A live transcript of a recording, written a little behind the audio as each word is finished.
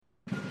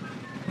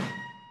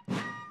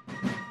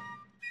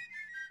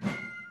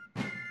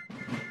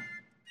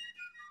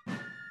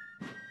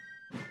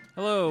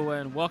Hello,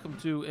 and welcome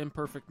to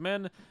Imperfect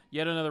Men,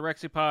 yet another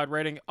Rexipod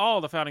rating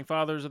all the founding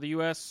fathers of the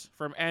U.S.,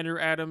 from Andrew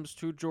Adams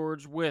to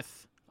George Wythe.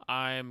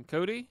 I'm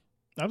Cody.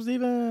 I'm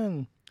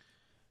Steven.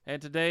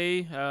 And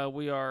today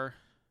we are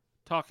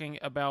talking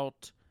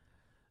about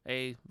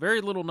a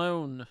very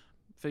little-known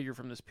figure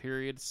from this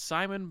period,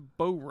 Simon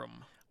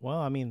Boerum. Well,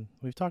 I mean,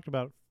 we've talked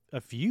about a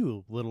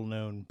few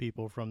little-known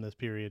people from this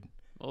period.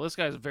 Well, this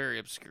guy's very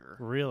obscure.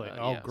 Really?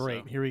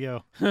 Great. So. Here we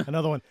go.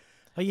 Another one.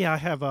 Yeah, I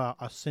have a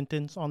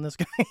sentence on this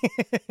guy.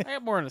 I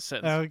have more in a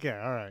sentence. Okay,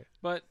 all right.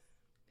 But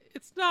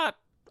it's not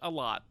a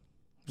lot.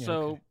 Yeah,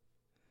 So,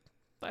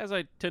 okay. as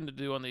I tend to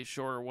do on these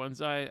shorter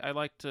ones, I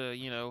like to,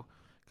 kind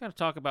of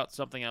talk about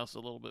something else a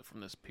little bit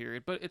from this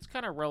period. But it's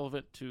kind of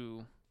relevant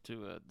to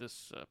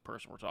this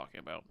person we're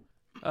talking about.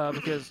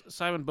 Because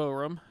Simon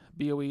Boerum,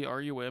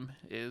 B-O-E-R-U-M,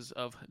 is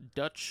of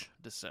Dutch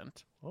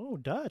descent. Oh,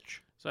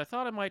 Dutch. So I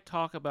thought I might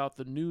talk about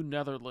the New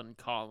Netherland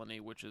colony,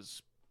 which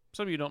is,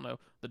 some of you don't know,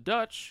 the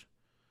Dutch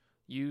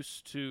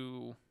used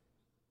to,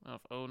 I don't know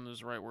if own is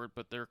the right word,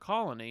 but their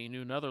colony,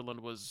 New Netherland,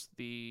 was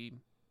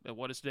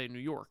what is today New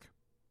York.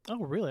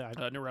 Oh, really?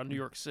 Around New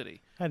York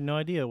City. I had no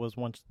idea it was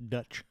once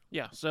Dutch.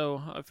 Yeah, so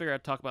I figured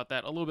I'd talk about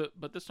that a little bit,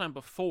 but this time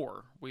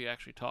before we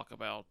actually talk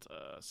about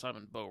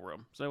Simon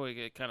Boerum. So that way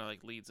it kind of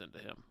like leads into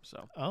him.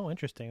 So. Oh,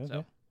 interesting.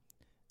 Okay.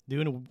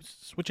 So.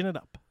 Switching it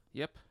up.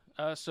 Yep.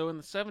 So in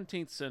the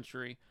 17th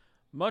century,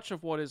 much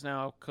of what is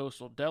now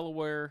coastal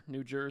Delaware,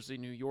 New Jersey,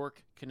 New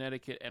York,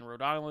 Connecticut, and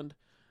Rhode Island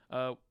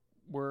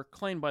were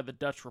claimed by the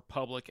Dutch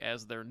Republic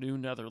as their New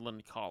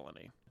Netherland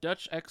colony.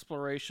 Dutch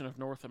exploration of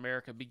North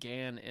America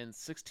began in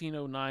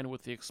 1609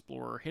 with the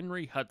explorer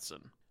Henry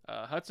Hudson.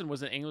 Hudson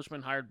was an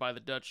Englishman hired by the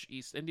Dutch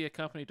East India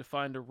Company to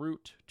find a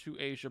route to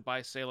Asia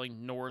by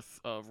sailing north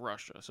of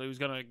Russia. So he was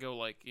going to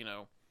go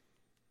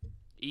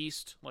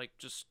east,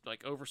 just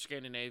over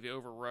Scandinavia,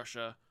 over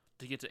Russia,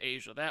 to get to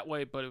Asia that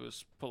way, but it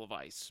was full of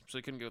ice, so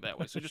he couldn't go that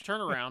way. So he just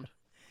turned around.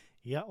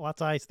 Yeah,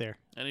 lots of ice there.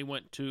 And he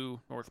went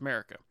to North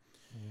America.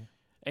 Mm-hmm.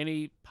 And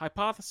he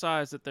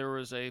hypothesized that there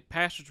was a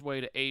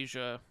passageway to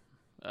Asia,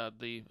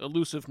 the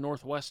elusive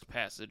Northwest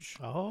Passage.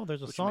 Oh,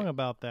 there's a song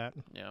about that.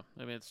 Yeah,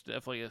 I mean, it's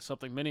definitely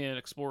something many an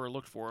explorer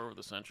looked for over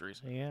the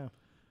centuries. Yeah.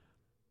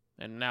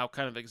 And now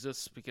kind of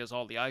exists because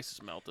all the ice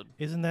is melted.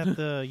 Isn't that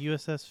the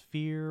USS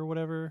Fear or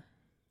whatever?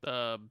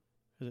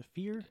 Is it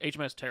Fear?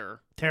 HMS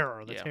Terror.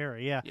 Terror, Yeah. Terror,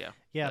 yeah.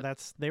 Yeah.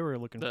 They were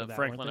looking for The that,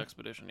 Franklin weren't they?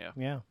 expedition, yeah.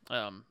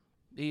 Yeah.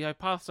 He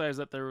hypothesized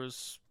that there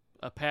was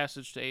a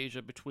passage to Asia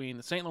between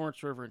the St.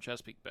 Lawrence River and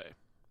Chesapeake Bay.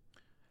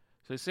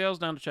 So he sails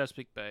down to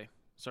Chesapeake Bay,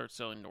 starts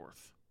sailing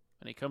north,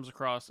 and he comes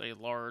across a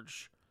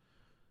large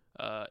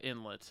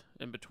inlet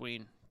in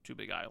between two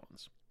big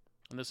islands.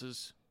 And this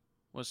is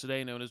what's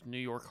today known as New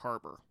York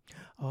Harbor.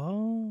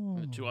 Oh.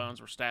 And the two islands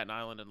were Staten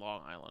Island and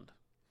Long Island.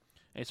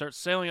 And he starts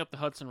sailing up the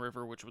Hudson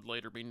River, which would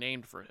later be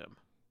named for him.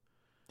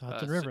 The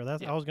Hudson River.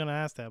 Yeah. I was going to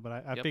ask that, but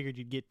I Yep. figured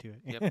you'd get to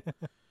it. Yep.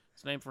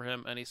 It's named for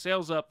him. And he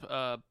sails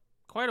up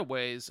quite a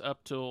ways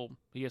up till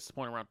he gets to the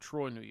point around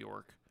Troy, New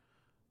York.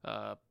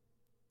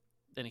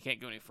 Then he can't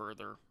go any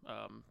further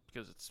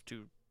because it's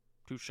too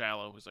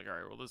shallow. He's like, all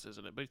right, well, this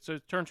isn't it. But so he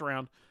turns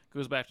around,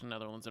 goes back to the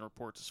Netherlands, and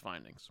reports his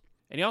findings.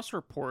 And he also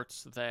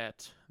reports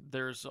that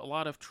there's a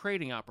lot of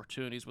trading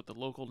opportunities with the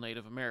local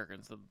Native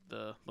Americans,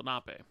 the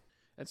Lenape.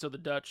 And so the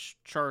Dutch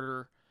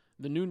charter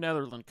the New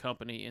Netherland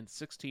Company in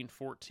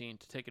 1614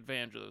 to take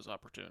advantage of those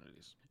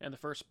opportunities. And the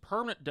first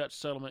permanent Dutch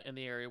settlement in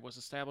the area was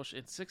established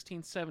in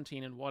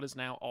 1617 in what is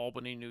now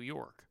Albany, New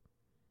York,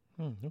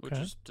 which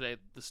is today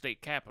the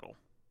state capital.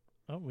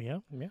 Oh, yeah.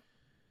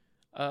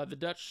 The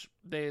Dutch,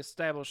 they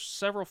established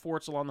several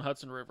forts along the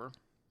Hudson River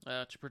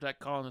to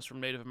protect colonists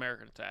from Native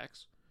American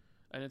attacks.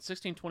 And in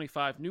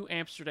 1625, New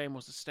Amsterdam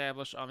was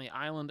established on the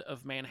island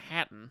of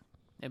Manhattan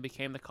and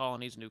became the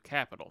colony's new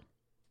capital.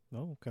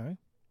 Oh, okay.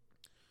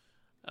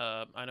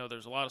 I know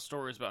there's a lot of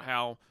stories about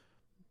how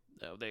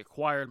they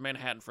acquired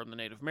Manhattan from the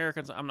Native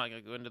Americans. I'm not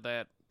going to go into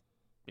that.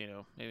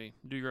 Maybe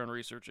do your own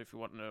research if you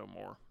want to know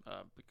more,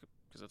 because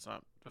that's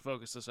not the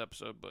focus of this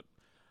episode, but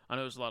I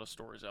know there's a lot of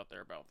stories out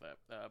there about that.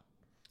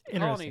 The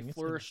colony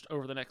flourished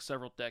over the next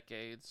several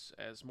decades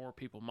as more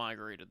people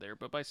migrated there,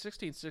 but by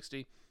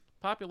 1660,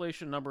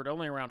 population numbered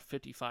only around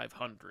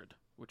 5,500,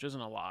 which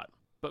isn't a lot,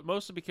 but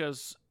mostly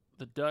because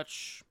the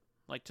Dutch,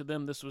 to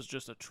them, this was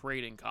just a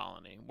trading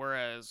colony,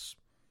 whereas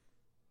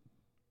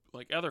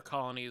other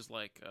colonies,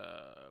 like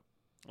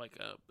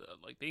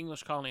the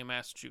English colony in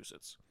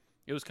Massachusetts,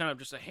 it was kind of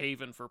just a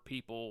haven for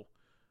people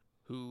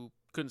who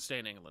couldn't stay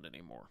in England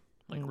anymore,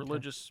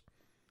 religious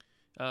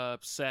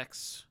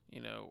sects,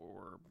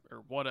 or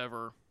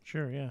whatever.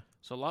 Sure, yeah.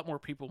 So a lot more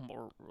people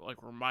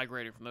were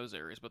migrating from those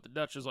areas, but the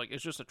Dutch is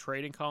it's just a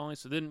trading colony,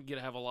 so they didn't get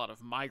to have a lot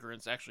of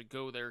migrants actually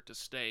go there to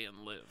stay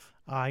and live.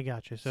 I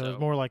got you. So it was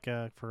more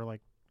for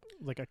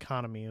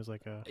economy. It was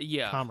like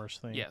a commerce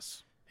thing.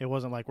 Yes. It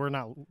wasn't like we're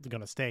not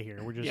going to stay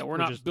here. We're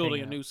not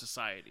building a new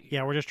society.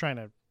 Yeah, we're just trying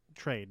to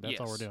trade. That's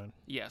all we're doing.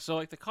 Yeah.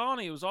 So the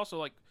colony, it was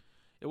also it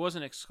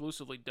wasn't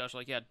exclusively Dutch.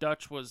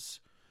 Dutch was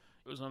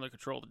under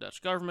control of the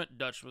Dutch government.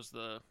 Dutch was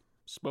the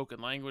spoken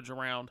language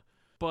around.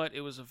 but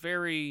it was a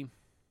very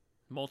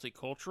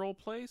multicultural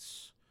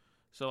place.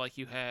 So, like,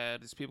 you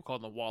had these people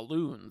called the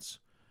Walloons,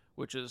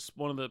 which is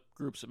one of the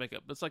groups that make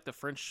up. It's like the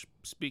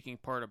French-speaking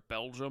part of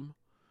Belgium.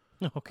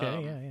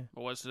 Okay, yeah. It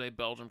was today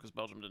Belgium because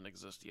Belgium didn't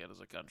exist yet as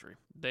a country.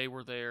 They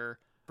were there.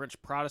 French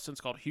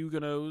Protestants called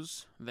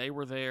Huguenots. They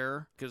were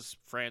there because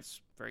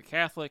France, very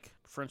Catholic.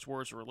 French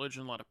wars of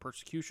religion, a lot of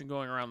persecution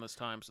going around this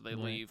time, so they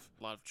leave.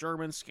 A lot of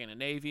Germans,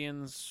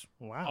 Scandinavians,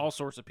 Wow. all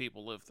sorts of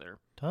people live there.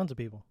 Tons of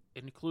people.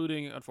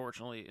 Including,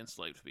 unfortunately,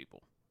 enslaved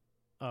people.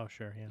 Oh,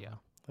 sure, yeah.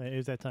 Yeah. It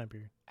was that time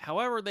period.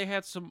 However, they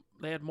had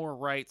more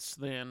rights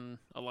than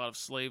a lot of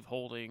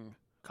slave-holding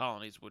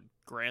colonies would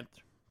grant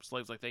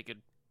slaves. Like, they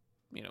could,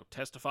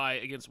 testify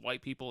against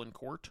white people in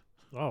court.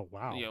 Oh,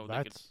 wow.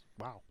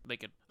 Wow. They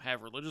could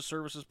have religious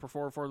services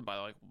performed for them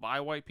by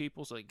white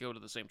people, so they go to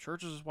the same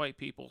churches as white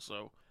people.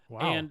 So,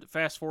 wow. And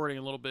fast forwarding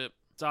a little bit,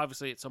 it's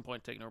obviously at some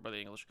point taken over by the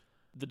English.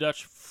 The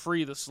Dutch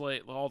free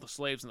all the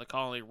slaves in the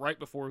colony right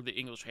before the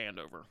English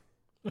handover.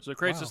 So it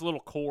creates this little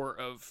core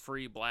of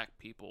free black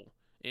people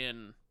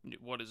in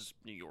what is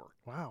New York.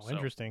 Wow,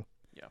 interesting.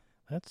 Yeah.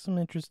 That's some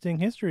interesting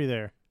history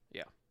there.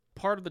 Yeah.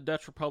 Part of the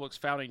Dutch Republic's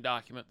founding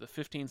document, the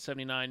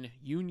 1579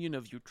 Union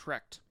of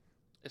Utrecht,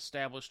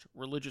 established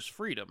religious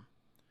freedom,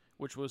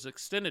 which was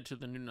extended to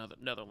the New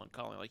Netherland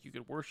colony. Like, you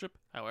could worship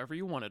however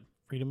you wanted.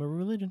 Freedom of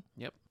religion.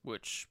 Yep.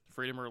 Which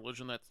freedom of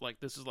religion,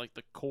 this is like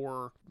the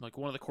core, like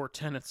one of the core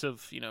tenets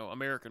of,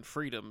 American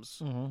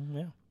freedoms. Mm-hmm,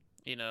 yeah.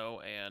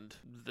 And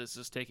this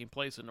is taking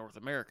place in North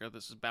America.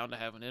 This is bound to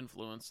have an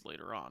influence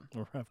later on.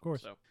 Of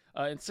course. So,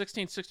 in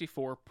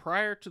 1664,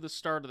 prior to the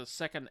start of the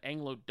Second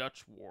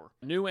Anglo-Dutch War,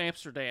 New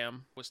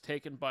Amsterdam was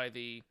taken by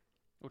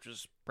which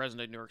is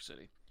present-day New York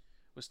City,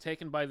 was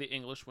taken by the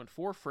English when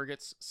 4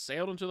 frigates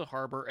sailed into the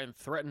harbor and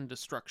threatened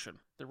destruction.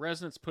 The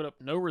residents put up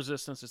no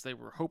resistance as they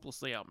were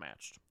hopelessly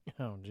outmatched.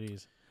 Oh,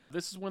 jeez.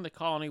 This is when the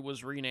colony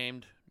was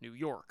renamed New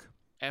York,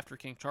 after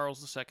King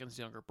Charles II's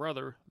younger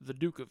brother, the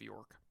Duke of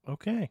York.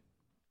 Okay.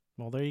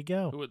 Well, there you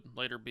go. Who would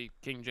later be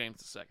King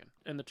James II.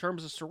 In the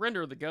terms of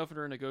surrender, the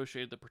governor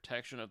negotiated the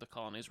protection of the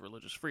colony's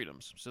religious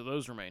freedoms, so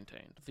those were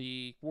maintained.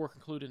 The war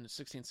concluded in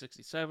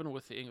 1667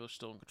 with the English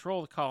still in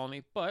control of the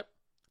colony, but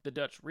the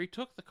Dutch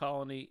retook the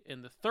colony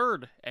in the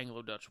Third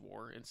Anglo-Dutch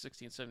War in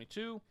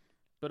 1672,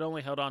 but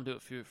only held on to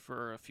it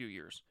for a few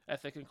years.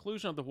 At the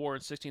conclusion of the war in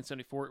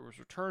 1674, it was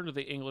returned to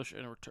the English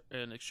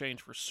in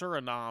exchange for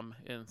Suriname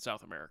in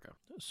South America.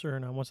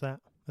 Suriname, what's that?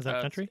 Is that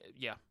a country?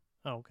 Yeah.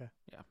 Oh, okay.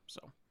 Yeah,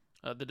 so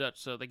the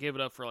Dutch, so they gave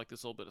it up for like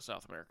this little bit of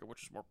South America,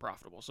 which is more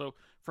profitable. So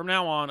from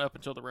now on, up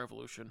until the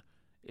Revolution,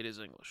 it is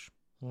English.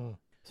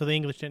 So the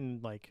English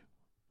didn't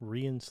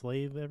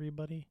re-enslave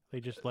everybody? They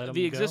just let them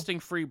The go?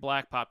 existing free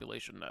black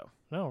population, no.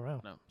 No,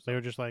 wow. No. They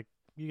were just like,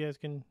 you guys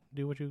can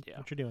do what you're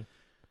doing.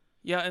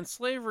 Yeah, and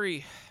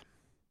slavery,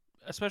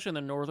 especially in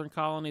the northern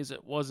colonies,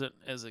 it wasn't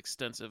as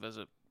extensive as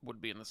it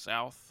would be in the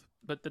South.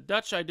 But the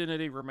Dutch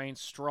identity remained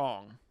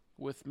strong,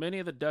 with many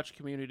of the Dutch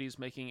communities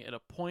making it a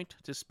point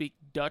to speak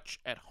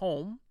Dutch at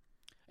home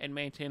and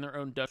maintain their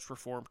own Dutch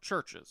Reformed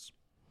churches.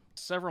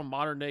 Several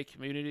modern-day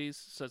communities,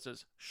 such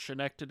as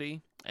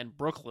Schenectady and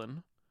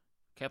Brooklyn,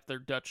 kept their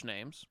Dutch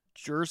names.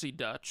 Jersey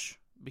Dutch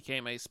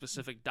became a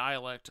specific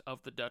dialect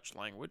of the Dutch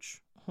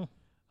language.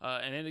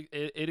 And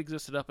it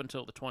existed up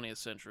until the 20th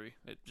century.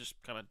 It just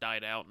kind of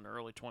died out in the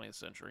early 20th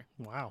century.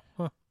 Wow.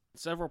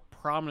 Several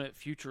prominent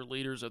future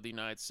leaders of the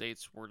United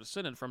States were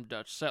descended from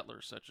Dutch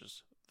settlers, such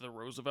as the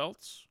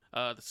Roosevelts,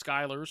 the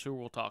Schuylers, who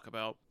we'll talk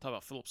about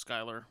Philip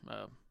Schuyler.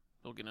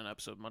 We'll get an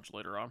episode much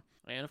later on.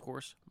 And, of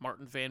course,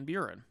 Martin Van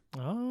Buren.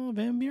 Oh,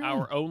 Van Buren.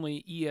 Our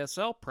only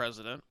ESL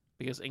president,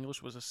 because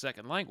English was his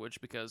second language,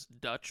 because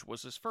Dutch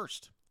was his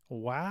first.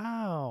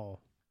 Wow.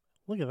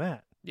 Look at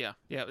that. Yeah.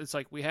 It's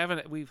like we've had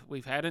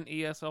an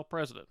ESL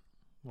president.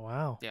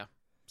 Wow. Yeah.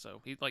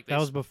 So that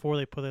was before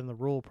they put in the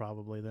rule,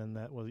 probably. Then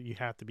that was you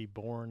have to be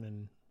born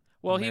in.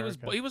 Well,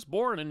 America. he was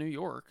born in New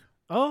York.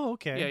 Oh,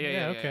 okay.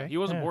 Yeah. Okay. He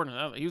wasn't born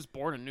in. He was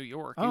born in New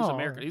York. He was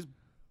American. Right. He's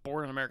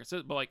born in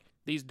America. But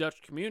these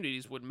Dutch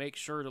communities would make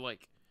sure to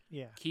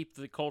keep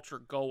the culture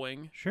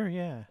going. Sure.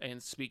 Yeah.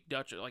 And speak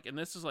Dutch. And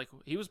this is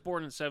he was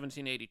born in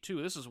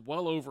 1782. This is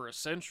well over a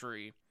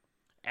century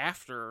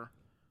after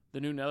the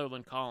New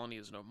Netherland colony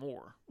is no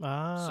more.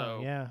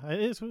 Yeah.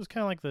 It was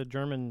kind of like the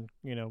German,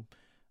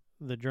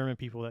 the German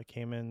people that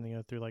came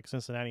in, through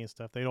Cincinnati and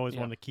stuff. They'd always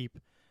wanted to keep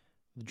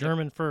the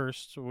German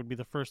first, would be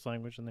the first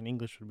language, and then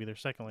English would be their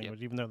second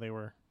language, even though they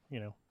were,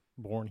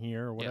 born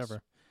here or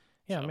whatever.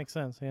 Yes. Yeah, it makes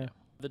sense. Yeah.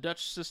 The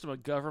Dutch system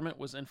of government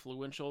was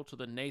influential to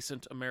the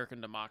nascent American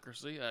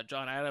democracy.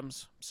 John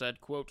Adams said,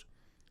 quote,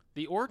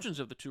 "The origins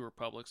of the two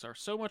republics are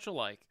so much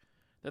alike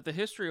that the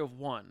history of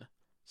one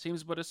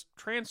seems but a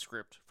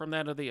transcript from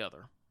that of the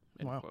other."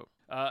 End quote.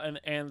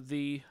 And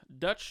the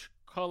Dutch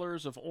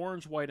colors of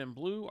orange, white, and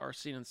blue are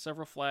seen in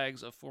several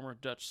flags of former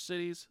Dutch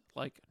cities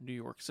like New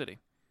York City.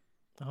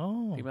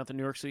 Oh. Think about the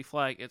New York City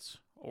flag. It's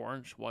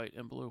orange, white,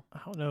 and blue. I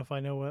don't know if I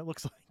know what it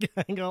looks like.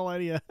 I ain't gonna lie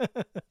to you.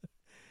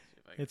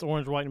 It's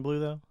orange, white, and blue,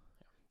 though?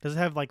 Yeah. Does it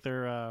have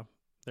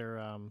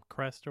their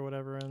crest or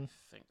whatever in? I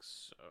think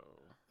so.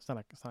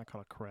 It's not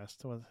called a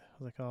crest. What's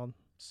it called?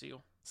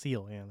 Seal.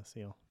 Seal. Yeah, the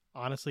seal.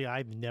 Honestly,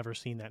 I've never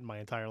seen that in my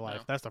entire life.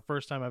 No. That's the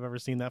first time I've ever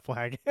seen that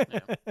flag. Yeah.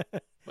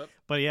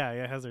 But yeah,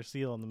 it has their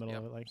seal in the middle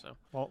Yep, of it. Like, so.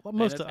 well,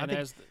 And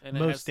I think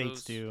most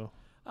states do.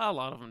 A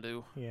lot of them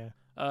do. Yeah.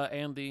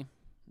 And the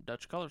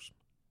Dutch colors.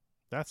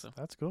 That's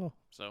cool.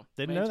 So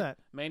Didn't know that.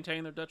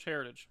 Maintain their Dutch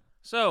heritage.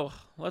 So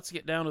let's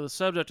get down to the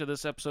subject of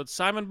this episode.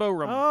 Simon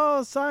Boerum.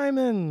 Oh,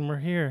 Simon, we're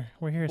here.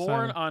 We're here. Born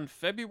Simon. on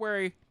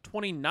February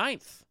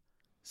 29th,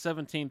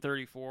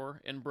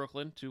 1734, in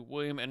Brooklyn, to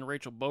William and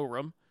Rachel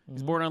Boerum.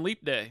 He's born on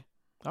Leap Day.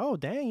 Oh,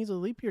 dang, he's a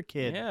leap year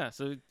kid. Yeah,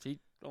 so he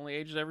only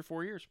ages every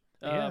 4 years.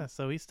 Yeah,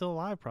 so he's still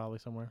alive probably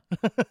somewhere.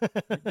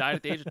 Died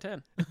at the age of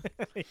 10.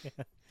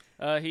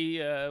 Yeah. He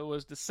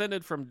was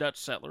descended from Dutch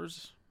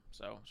settlers,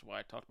 so that's why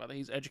I talked about that.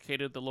 He's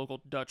educated at the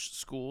local Dutch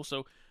school,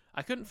 so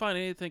I couldn't find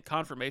anything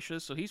confirmation.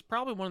 So he's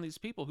probably one of these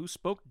people who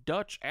spoke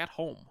Dutch at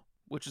home,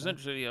 which is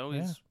interesting.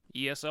 He's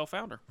ESL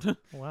founder.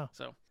 Wow.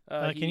 So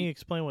can you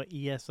explain what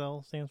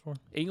ESL stands for?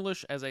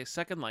 English as a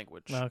second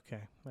language.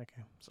 Okay.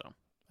 So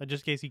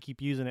just in case you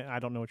keep using it, I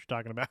don't know what you're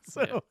talking about.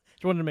 So Yeah.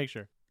 just wanted to make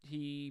sure.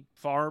 he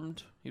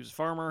farmed. He was a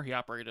farmer. He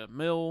operated a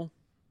mill.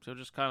 So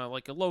just kind of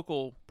like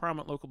a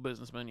prominent local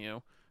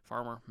businessman,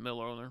 farmer,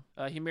 mill owner.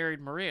 He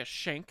married Maria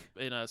Schenk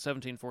in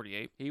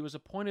 1748. He was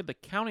appointed the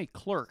county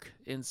clerk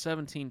in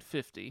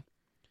 1750,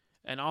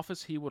 an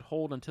office he would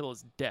hold until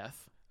his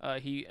death.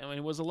 He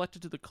was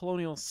elected to the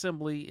Colonial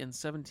Assembly in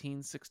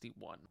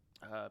 1761.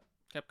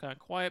 Kept kind of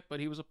quiet, but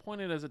he was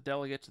appointed as a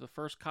delegate to the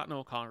First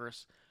Continental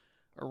Congress,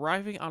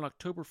 arriving on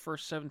October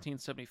 1st,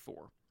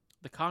 1774.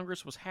 The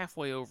Congress was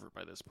halfway over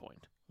by this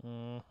point.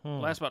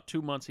 Mm-hmm. Last about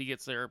 2 months, he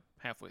gets there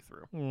halfway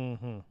through.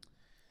 Mm-hmm.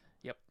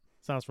 Yep.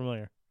 Sounds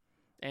familiar.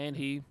 And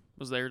he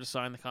was there to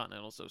sign the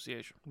Continental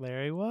Association.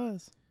 There he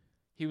was.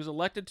 He was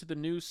elected to the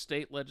new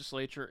state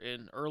legislature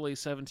in early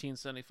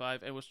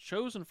 1775 and was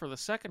chosen for the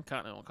Second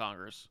Continental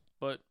Congress,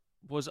 but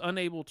was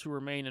unable to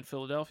remain in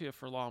Philadelphia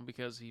for long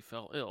because he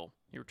fell ill.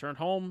 He returned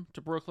home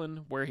to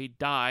Brooklyn, where he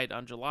died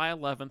on July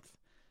 11th,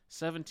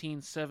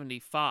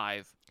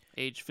 1775,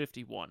 age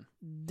 51.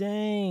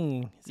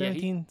 Dang.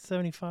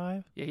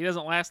 1775? Yeah, he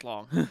doesn't last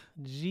long.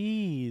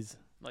 Jeez.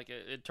 Like,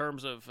 in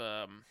terms of...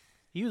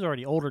 He was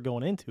already older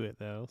going into it,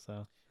 though,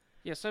 so...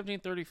 Yeah,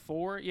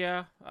 1734,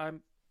 yeah.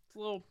 I'm a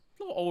little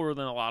older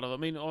than a lot of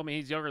them. I mean,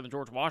 he's younger than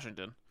George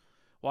Washington.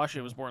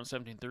 Washington was born in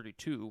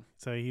 1732.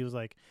 So he was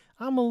like,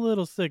 I'm a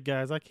little sick,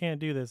 guys. I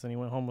can't do this. And he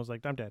went home and was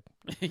like, I'm dead.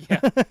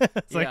 Yeah.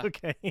 It's like, Yeah.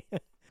 okay.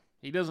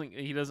 He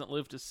doesn't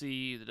live to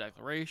see the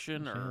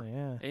Declaration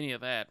or any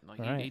of that. Like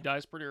Right. he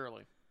dies pretty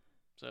early.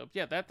 So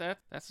yeah,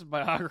 that's his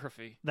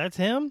biography. That's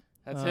him?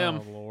 That's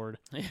him. Oh, Lord.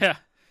 Yeah.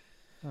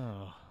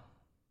 Oh.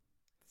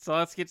 So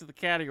let's get to the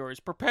categories.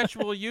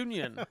 Perpetual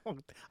Union.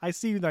 I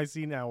see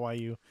now why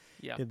you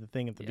Yeah. did the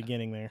thing at the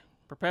beginning there.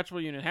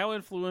 Perpetual Union. How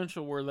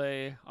influential were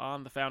they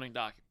on the founding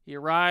document? He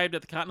arrived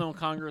at the Continental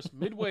Congress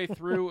midway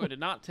through and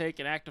did not take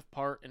an active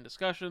part in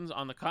discussions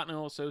on the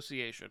Continental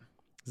Association.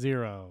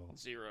 0.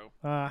 0.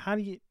 How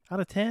do you,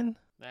 out of 10?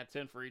 That's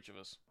 10 for each of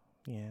us.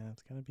 Yeah,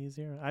 it's gotta be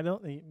 0.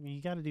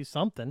 You gotta do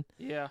something.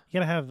 Yeah. You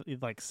gotta have,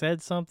 like,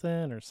 said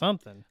something or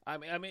something.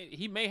 I mean,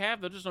 he may have.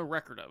 There's just no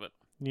record of it.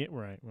 Yeah,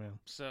 right, well.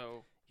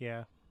 So.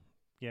 Yeah,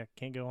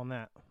 can't go on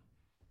that.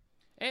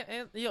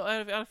 And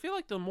I feel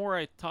like the more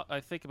I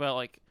think about,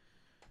 like,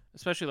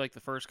 especially like the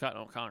First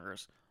Continental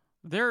Congress,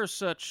 there are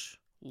such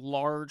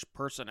large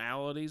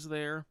personalities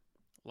there,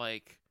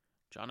 like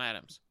John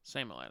Adams,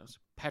 Samuel Adams,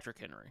 Patrick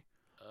Henry,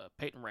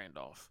 Peyton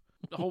Randolph,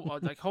 the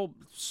whole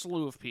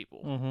slew of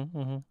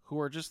people who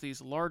are just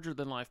these larger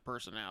than life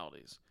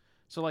personalities.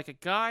 So like a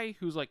guy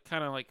who's like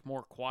kind of like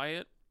more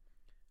quiet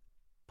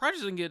probably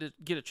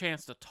doesn't get a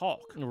chance to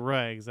talk.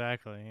 Right,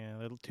 exactly.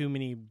 Yeah, too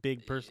many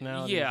big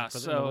personalities. Yeah,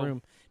 in the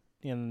room,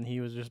 and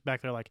he was just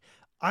back there like,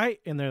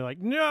 and they're like,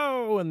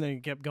 no, and they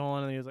kept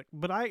going, and he was like,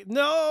 but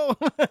no.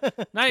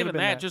 Not even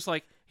that, just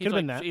like he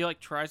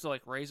tries to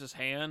like raise his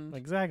hand,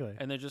 exactly,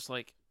 and they just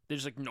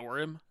ignore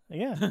him.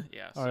 Yeah,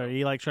 yeah. Or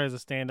he like tries to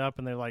stand up,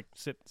 and they're like,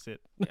 sit.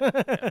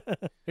 Yeah.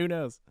 Who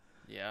knows?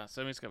 Yeah,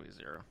 so it's gotta be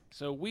 0.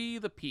 So we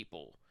the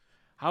people.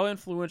 How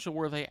influential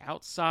were they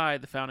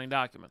outside the founding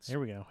documents? Here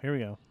we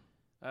go.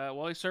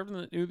 Well, he served in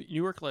the New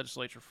York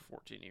legislature for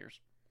 14 years.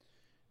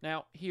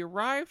 Now, he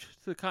arrived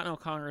to the Continental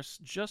Congress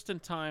just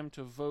in time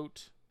to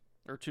vote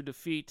or to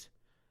defeat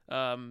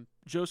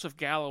Joseph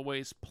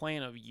Galloway's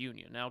plan of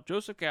union. Now,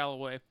 Joseph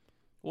Galloway,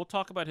 we'll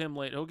talk about him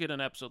later. He'll get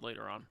an episode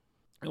later on.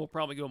 And we'll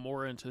probably go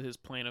more into his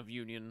plan of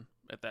union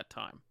at that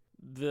time.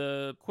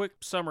 The quick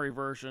summary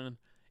version,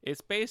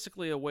 it's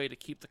basically a way to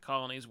keep the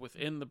colonies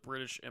within the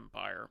British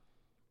Empire,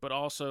 but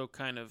also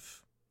kind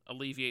of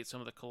alleviate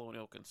some of the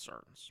colonial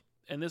concerns.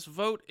 And this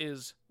vote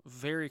is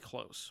very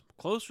close,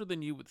 closer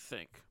than you would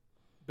think.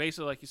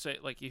 Basically, like you say,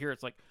 like you hear,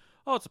 it's like,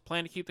 oh, it's a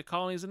plan to keep the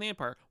colonies in the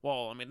empire.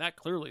 Well, I mean, that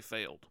clearly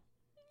failed.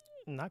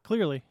 Not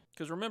clearly.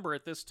 Because remember,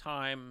 at this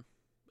time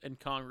in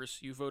Congress,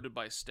 you voted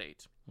by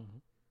state.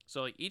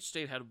 So like each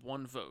state had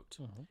one vote.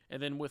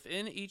 And then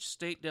within each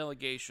state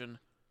delegation,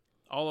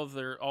 all of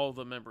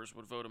the members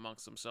would vote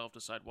amongst themselves,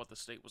 decide what the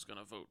state was going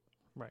to vote.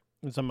 Right.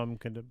 And some of them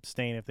could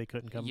abstain if they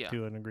couldn't come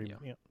to an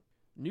agreement. Yeah.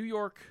 New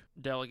York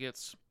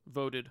delegates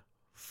voted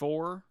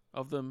 4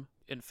 of them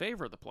in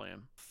favor of the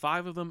plan,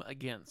 5 of them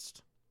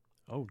against.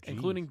 Oh, geez.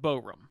 Including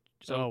Boerum.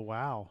 So, oh,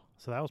 wow.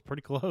 So that was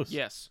pretty close.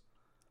 Yes.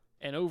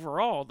 And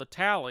overall, the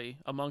tally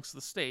amongst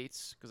the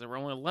states, because there were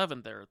only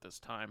 11 there at this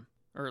time,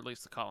 or at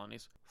least the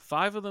colonies,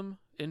 5 of them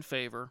in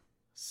favor,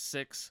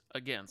 6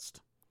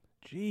 against.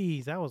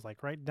 Jeez, that was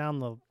like right down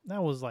the...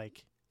 That was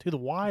like to the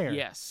wire.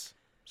 Yes.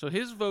 So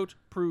his vote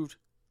proved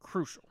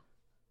crucial.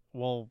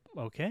 Well,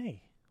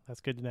 okay.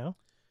 That's good to know.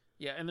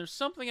 Yeah, and there's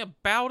something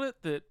about it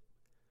that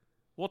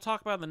we'll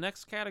talk about in the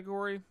next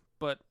category,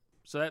 but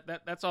so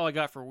that's all I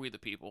got for We the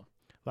People.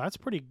 Well, that's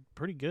pretty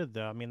good,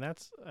 though. I mean,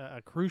 that's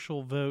a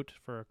crucial vote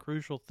for a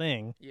crucial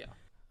thing. Yeah.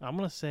 I'm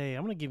going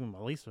to give him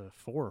at least a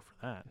 4 for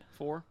that.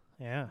 4?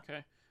 Yeah.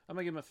 Okay. I'm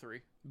going to give him a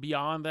 3.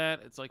 Beyond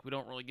that, it's like we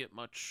don't really get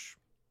much.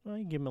 Well,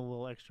 you give him a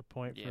little extra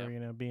point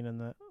for, being in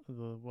the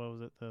what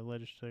was it, the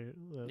legislature?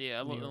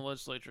 The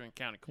legislature and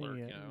county clerk,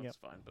 it's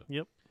fine.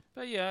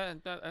 But yeah,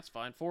 that's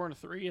fine. 4 and a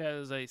 3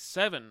 has a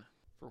 7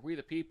 for We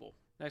the People.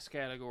 Next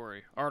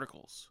category,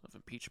 articles of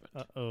impeachment.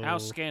 Uh-oh. How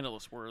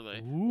scandalous were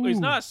they? Ooh. Well,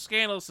 he's not as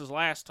scandalous as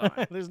last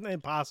time. There's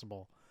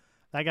impossible.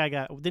 That guy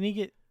didn't he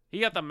get? He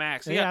got the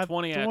max. He got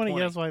 20 out of 20.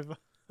 That's why.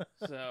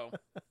 So,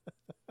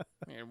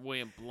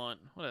 William Blunt,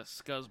 what a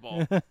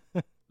scuzzball.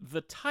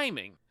 The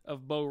timing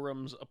of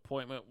Boerum's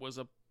appointment was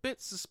a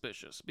bit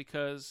suspicious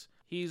because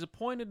he's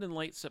appointed in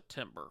late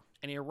September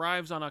and he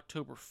arrives on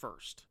October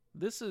 1st.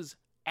 This is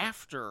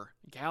after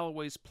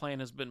Galloway's plan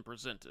has been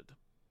presented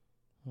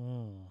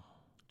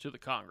to the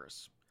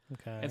Congress.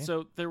 Okay. And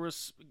so there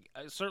was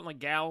certainly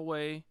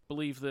Galloway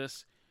believed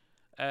this,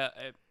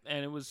 and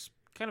it was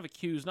kind of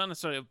accused, not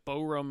necessarily of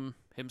Boerum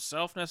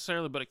himself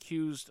necessarily, but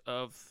accused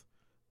of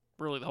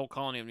really the whole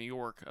colony of New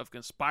York of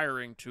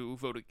conspiring to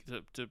vote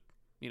to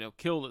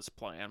kill this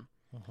plan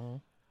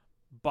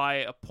by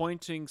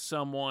appointing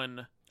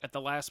someone at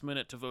the last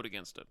minute to vote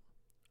against it.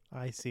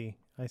 I see.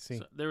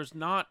 So there's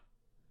not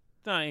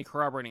any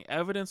corroborating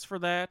evidence for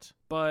that,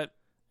 but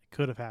it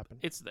could have happened.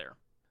 It's there.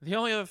 The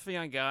only other thing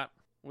I got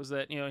was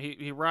that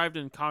he arrived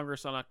in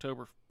Congress on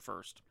October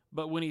 1st,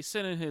 but when he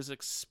sent in his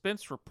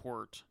expense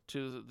report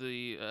to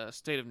the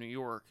state of New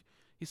York,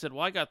 he said,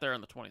 "Well, I got there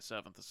on the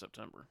 27th of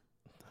September."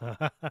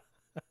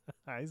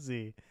 I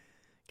see.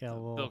 Got a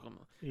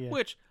little,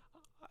 Which,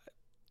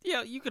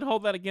 you can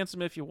hold that against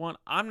him if you want.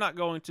 I'm not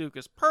going to,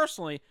 because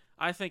personally,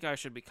 I think I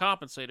should be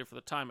compensated for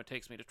the time it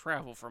takes me to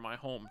travel from my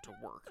home to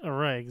work.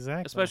 Right,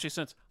 exactly. Especially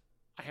since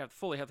I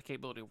fully have the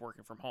capability of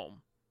working from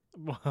home.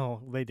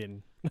 Well, they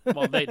didn't.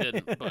 Well, they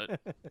didn't, but...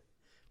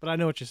 But I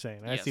know what you're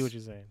saying. Yes. I see what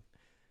you're saying.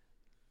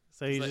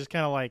 So he's just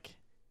kind of like,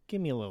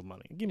 give me a little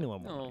money. Give me a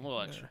little more money. A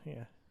little extra.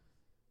 Yeah.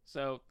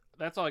 So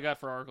that's all I got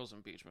for articles of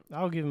impeachment.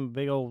 I'll give him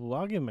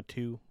a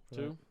 2.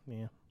 2?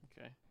 Yeah.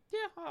 Okay.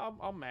 Yeah,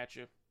 I'll match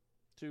you.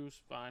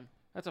 2's fine.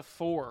 That's a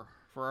 4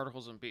 for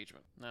articles of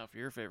impeachment. Now, for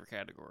your favorite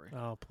category.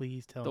 Oh,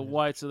 please tell me. The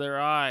whites of their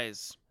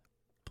eyes.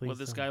 Please what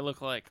this guy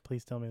look like.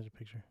 Please tell me there's a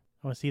picture.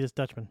 I want to see this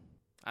Dutchman.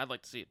 I'd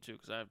like to see it, too,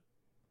 because I have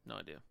no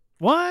idea.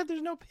 What?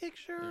 There's no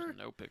picture? There's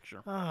no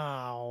picture.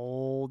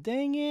 Oh,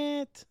 dang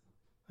it.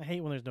 I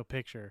hate when there's no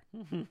picture.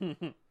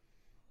 This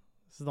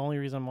is the only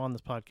reason I'm on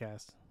this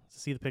podcast, to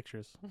see the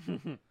pictures.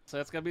 So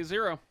that's got to be a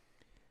 0.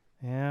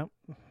 Yeah.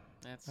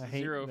 That's a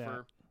 0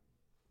 for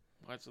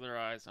whites of their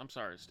eyes. I'm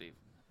sorry, Steve.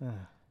 Uh.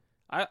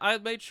 I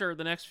made sure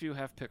the next few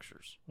have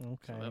pictures.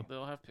 Okay. So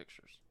they'll have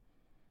pictures.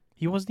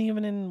 He wasn't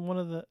even in one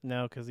of the...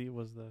 No, because he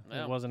was the...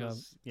 No, it wasn't a...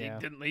 Yeah.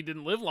 He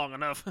didn't live long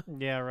enough.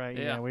 Yeah, right.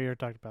 Yeah, we already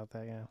talked about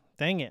that, yeah.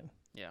 Dang it.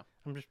 Yeah.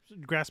 I'm just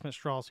grasping at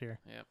straws here.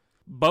 Yeah.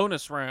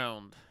 Bonus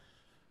round.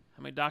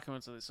 How many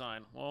documents did they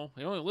sign? Well,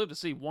 he only lived to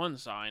see one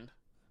signed.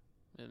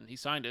 And he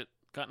signed it.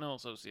 Continental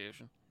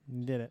Association.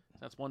 You did it.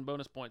 That's 1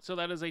 bonus point. So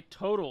that is a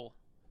total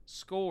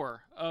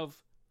score of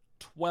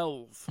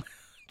 12.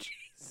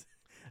 Jeez.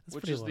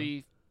 Which is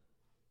the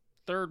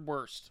 3rd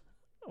worst.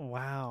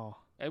 Wow.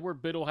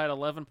 Edward Biddle had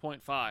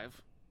 11.5.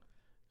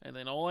 And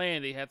then old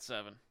Andy had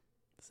 7.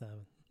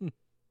 7.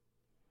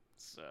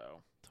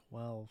 So.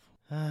 12.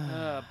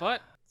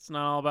 But it's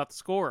not all about the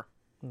score.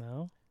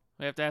 No?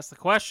 We have to ask the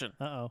question.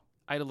 Uh-oh.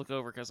 I had to look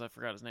over because I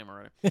forgot his name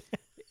already.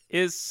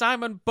 Is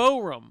Simon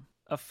Boerum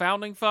a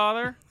founding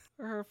father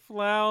or a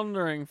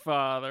floundering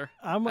father?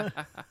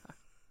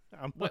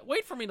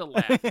 Wait for me to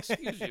laugh.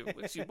 Excuse you.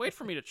 Wait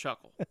for me to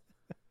chuckle.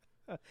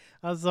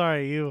 I'm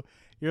sorry.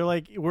 You're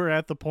like, we're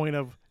at the point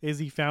of, is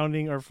he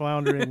founding or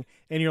floundering?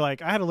 And you're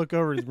like, I had to look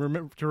over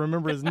to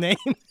remember his name.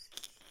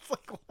 It's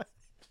like, what?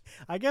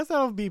 I guess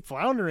that would be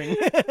floundering.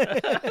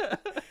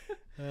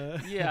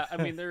 Yeah, I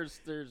mean, there's.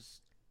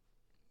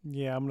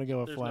 Yeah, I'm gonna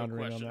go with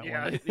floundering on that one.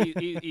 Yeah,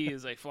 he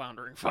is a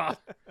floundering father.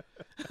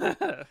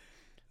 Not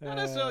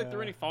necessarily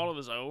through any fault of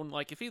his own.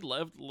 Like if he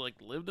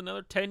lived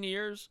another 10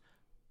 years,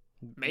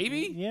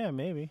 maybe. Yeah,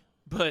 maybe.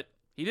 But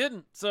he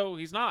didn't, so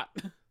he's not.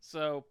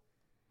 So,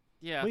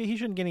 yeah. Well, he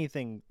shouldn't get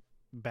anything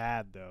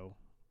bad though.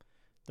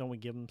 don't we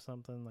give them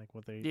something like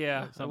what they?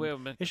 Yeah, like we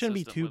haven't been it shouldn't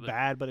be consistent too with it.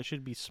 bad, but it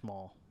should be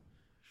small.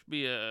 Should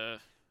be a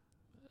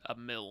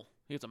mill.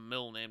 He gets a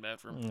mill named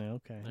after him. Yeah,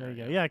 okay, There there you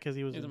you go. go. Yeah, because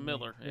he was He's a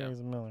miller, yeah. he's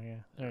a miller. Yeah,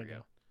 there you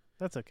go.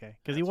 That's okay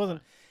because he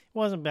That's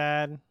wasn't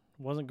bad,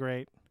 wasn't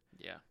great.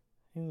 Yeah.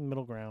 He's in the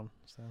middle ground.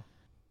 So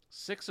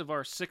 6 of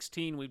our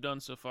 16 we've done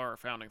so far are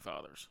founding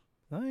fathers.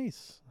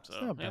 nice. That's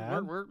So not yeah,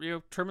 bad.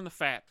 we're trimming the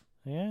fat.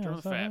 Yeah, Trim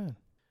that's the not fat. bad.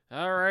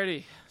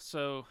 Alrighty.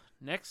 So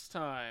next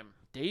time,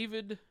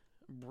 David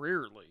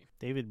Brearley.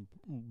 David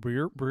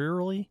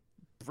Brearley?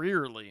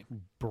 Brearley.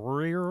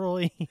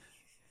 Brearley?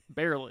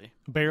 Barely.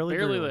 Barely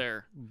Barely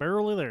there.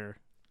 Barely there.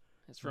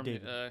 It's from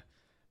David.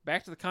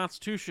 Back to the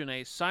Constitution,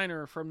 a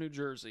signer from New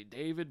Jersey,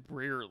 David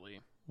Brearley.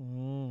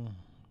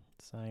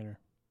 Signer.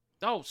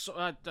 Oh, so,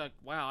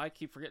 wow, I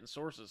keep forgetting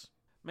sources.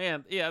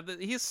 Man, yeah,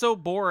 he's so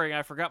boring,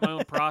 I forgot my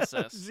own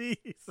process. Jeez.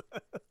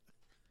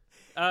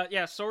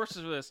 Yeah,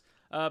 sources for this.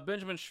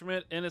 Benjamin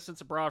Schmidt,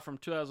 Innocents Abroad from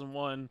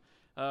 2001.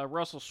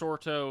 Russell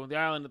Shorto, The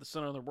Island at the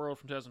Center of the World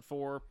from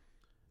 2004. Of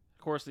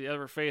course, the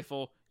ever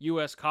faithful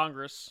U.S.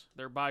 Congress,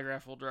 their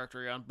biographical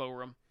directory on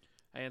Boerum.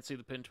 And see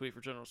the pinned tweet for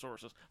general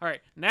sources. All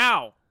right,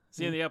 now, it's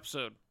the end of the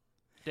episode.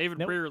 David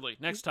Brearley,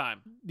 next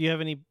time. Do you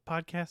have any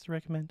podcasts to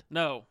recommend?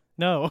 No.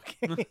 No,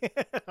 okay.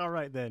 All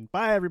right, then.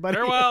 Bye, everybody.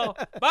 Farewell.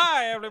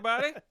 Bye,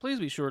 everybody. Please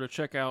be sure to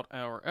check out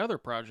our other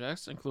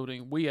projects,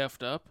 including We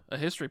Effed Up, a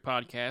history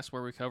podcast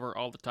where we cover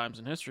all the times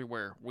in history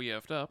where we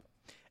effed up.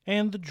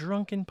 And The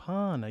Drunken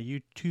Pawn, a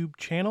YouTube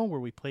channel where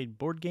we played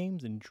board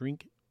games and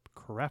drink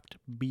craft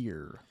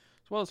beer.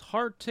 As well as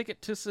Hard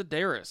Ticket to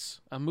Sedaris,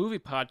 a movie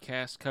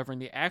podcast covering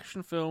the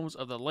action films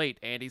of the late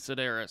Andy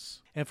Sedaris.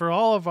 And for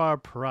all of our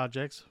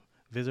projects,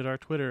 visit our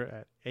Twitter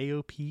at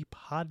AOP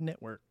Pod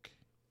Network.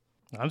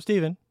 I'm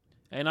Steven.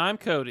 And I'm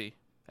Cody,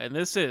 and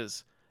this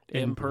is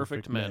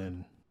Imperfect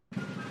Men.